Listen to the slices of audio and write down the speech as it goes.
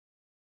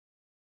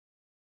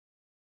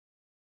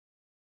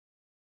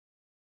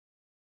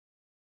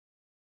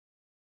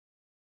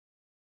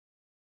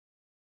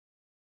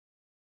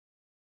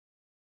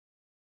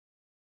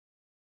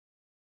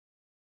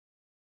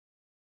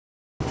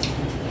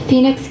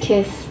Phoenix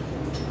kiss.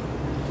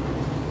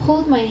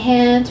 Hold my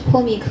hand,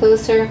 pull me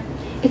closer.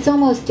 It's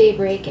almost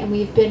daybreak and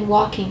we've been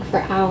walking for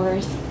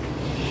hours.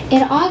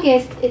 In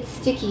August, it's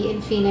sticky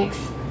in Phoenix.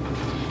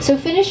 So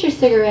finish your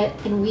cigarette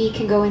and we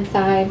can go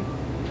inside.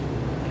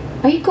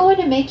 Are you going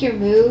to make your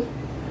move?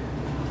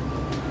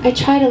 I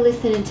try to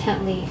listen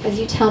intently as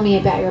you tell me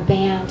about your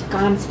band,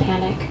 Gon's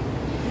Panic.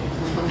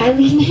 I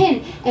lean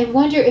in and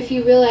wonder if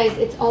you realize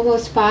it's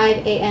almost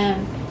 5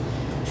 a.m.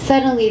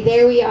 Suddenly,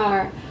 there we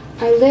are.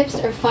 Our lips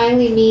are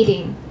finally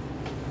meeting.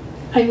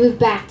 I move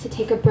back to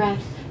take a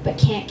breath, but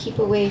can't keep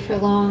away for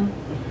long.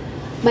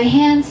 My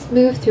hands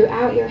move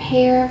throughout your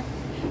hair.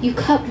 You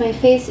cup my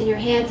face in your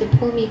hands and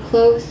pull me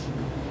close.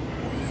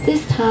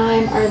 This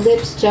time, our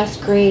lips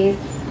just graze.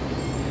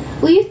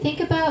 Will you think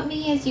about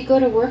me as you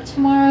go to work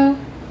tomorrow?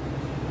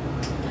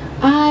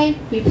 I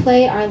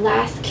replay our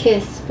last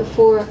kiss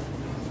before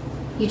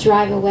you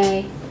drive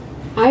away.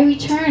 I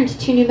returned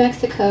to New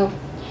Mexico.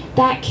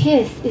 That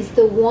kiss is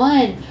the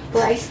one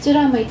where I stood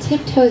on my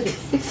tiptoes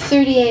at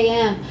 6:30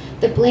 a.m.,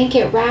 the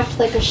blanket wrapped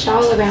like a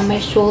shawl around my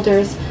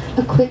shoulders,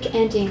 a quick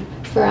ending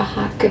for a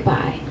hot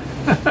goodbye.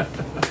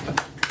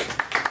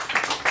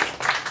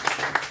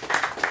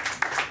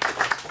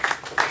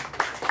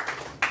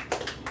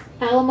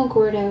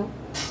 Alamogordo.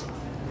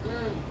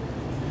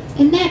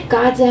 In that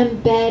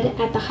goddamn bed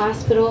at the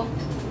hospital,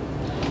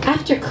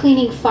 after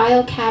cleaning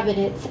file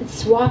cabinets and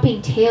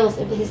swapping tales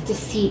of his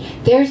deceit,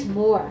 there's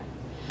more.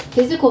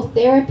 Physical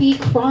therapy,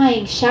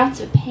 crying, shouts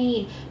of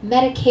pain,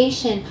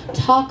 medication,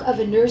 talk of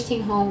a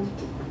nursing home.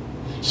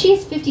 She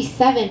is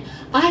 57.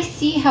 I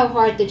see how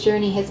hard the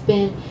journey has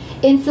been.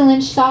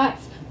 Insulin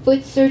shots,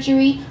 foot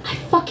surgery. I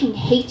fucking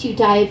hate you,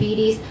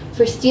 diabetes,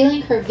 for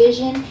stealing her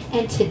vision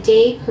and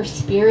today her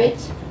spirit.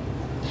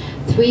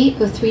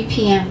 3:03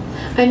 p.m.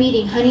 I'm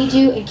eating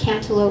honeydew and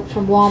cantaloupe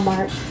from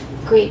Walmart.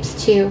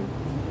 Grapes, too.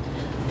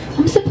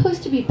 I'm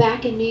supposed to be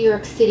back in New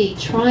York City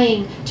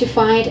trying to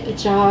find a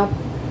job.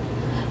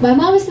 My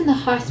mom is in the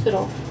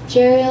hospital,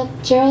 Gerald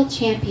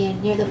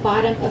Champion, near the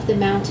bottom of the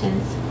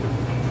mountains.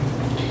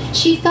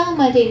 She fell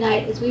Monday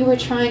night as we were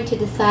trying to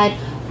decide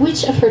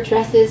which of her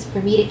dresses for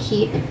me to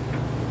keep.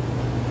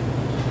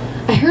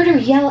 I heard her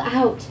yell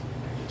out.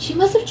 She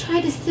must have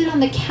tried to sit on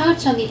the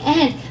couch on the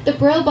end. The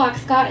Braille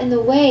box got in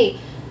the way.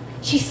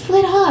 She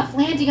slid off,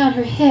 landing on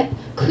her hip,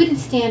 couldn't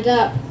stand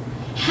up.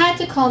 Had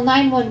to call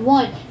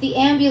 911. The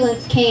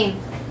ambulance came.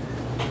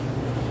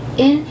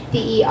 In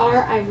the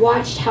ER, I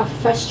watched how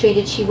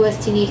frustrated she was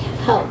to need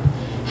help,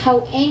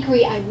 how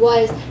angry I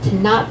was to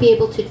not be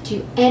able to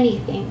do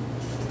anything.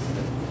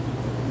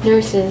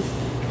 Nurses,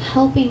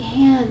 helping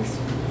hands.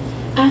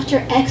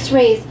 After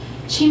x-rays,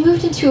 she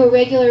moved into a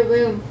regular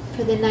room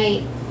for the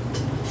night.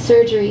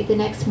 Surgery the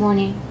next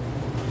morning.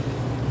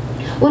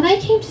 When I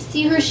came to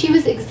see her, she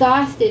was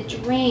exhausted,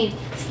 drained,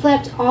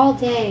 slept all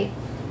day.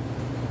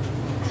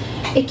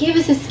 It gave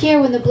us a scare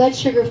when the blood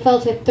sugar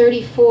fell to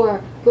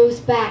 34, rose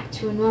back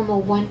to a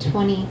normal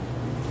 120.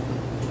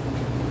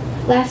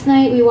 Last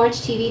night we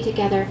watched TV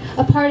together,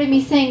 a part of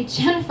me saying,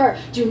 Jennifer,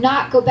 do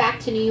not go back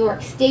to New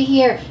York. Stay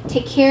here,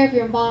 take care of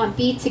your mom,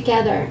 be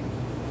together.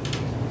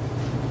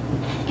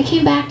 I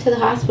came back to the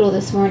hospital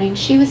this morning.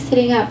 She was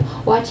sitting up,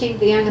 watching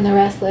The Young and the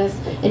Restless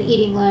and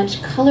eating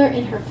lunch, color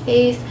in her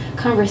face,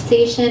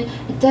 conversation,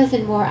 a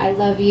dozen more I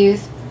love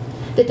yous.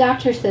 The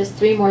doctor says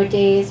 3 more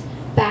days,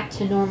 back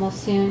to normal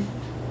soon.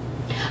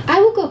 I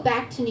will go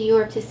back to New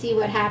York to see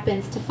what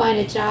happens, to find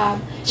a job.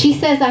 She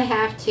says I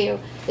have to,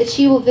 that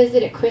she will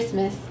visit at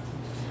Christmas.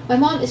 My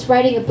mom is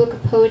writing a book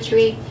of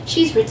poetry.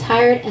 She's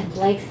retired and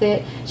likes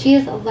it. She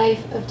has a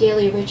life of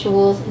daily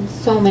rituals and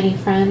so many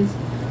friends.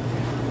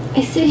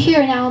 I sit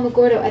here in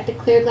Alamogordo at the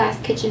clear glass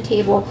kitchen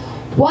table.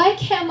 Why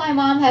can't my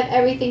mom have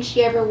everything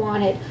she ever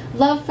wanted?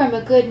 Love from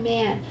a good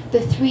man, the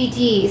 3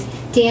 Ds,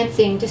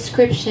 dancing,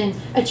 description,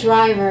 a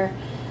driver.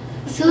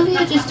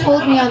 Sylvia just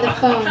told me on the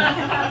phone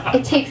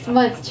it takes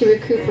months to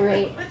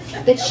recuperate,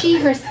 that she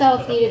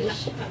herself needed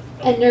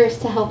a nurse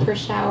to help her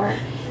shower.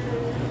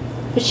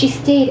 But she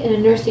stayed in a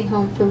nursing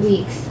home for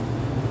weeks.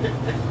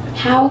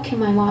 How can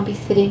my mom be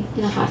sitting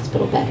in a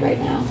hospital bed right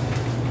now?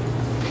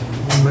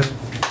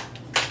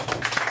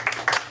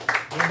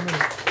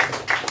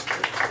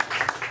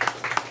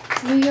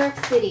 New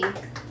York City.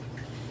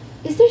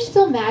 Is there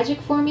still magic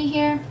for me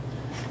here?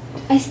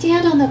 I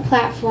stand on the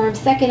platform,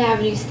 2nd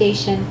Avenue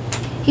station.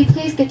 He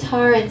plays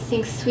guitar and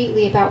sings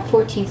sweetly about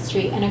 14th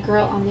Street and a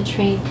girl on the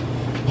train.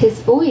 His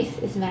voice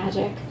is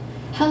magic.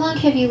 How long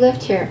have you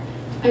lived here?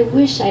 I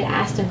wish I'd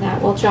asked him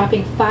that while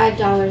dropping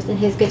 $5 in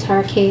his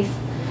guitar case.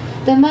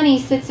 The money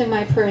sits in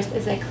my purse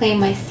as I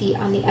claim my seat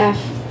on the F.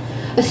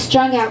 A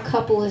strung-out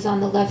couple is on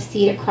the left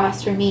seat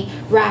across from me,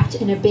 wrapped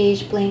in a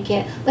beige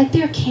blanket, like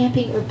they're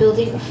camping or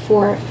building a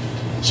fort.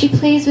 She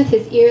plays with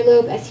his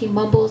earlobe as he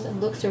mumbles and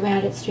looks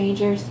around at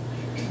strangers.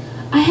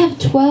 I have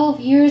 12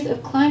 years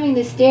of climbing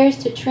the stairs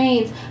to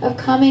trains, of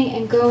coming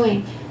and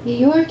going. New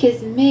York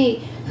is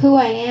me, who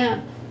I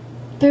am.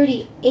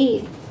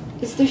 38.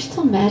 Is there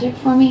still magic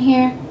for me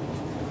here?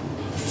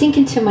 sink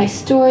into my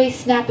story,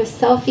 snap a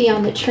selfie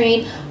on the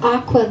train,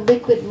 aqua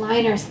liquid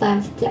liner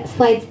slides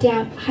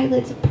down,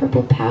 eyelids of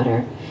purple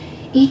powder.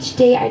 Each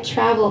day I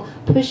travel,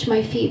 push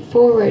my feet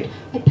forward,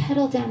 I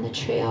pedal down the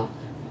trail,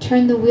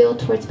 turn the wheel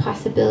towards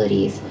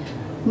possibilities.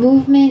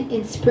 Movement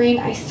in spring,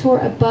 I soar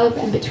above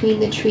and between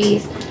the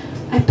trees.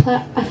 I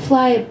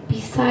fly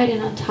beside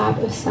and on top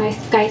of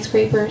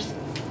skyscrapers.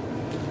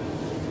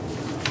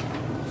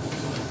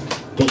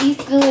 The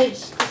East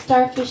Village, the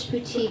Starfish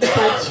Boutique,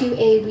 Bar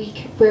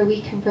 2A where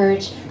we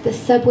converge, the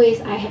subways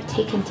I have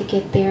taken to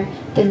get there,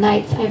 the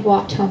nights I've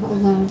walked home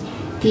alone.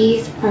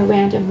 These are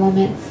random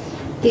moments.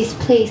 These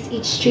place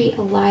each street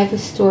alive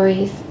with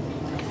stories.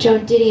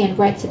 Joan Didion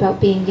writes about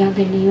being young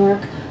in New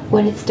York,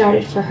 when it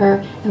started for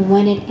her and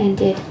when it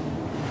ended.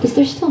 Is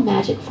there still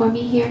magic for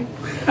me here?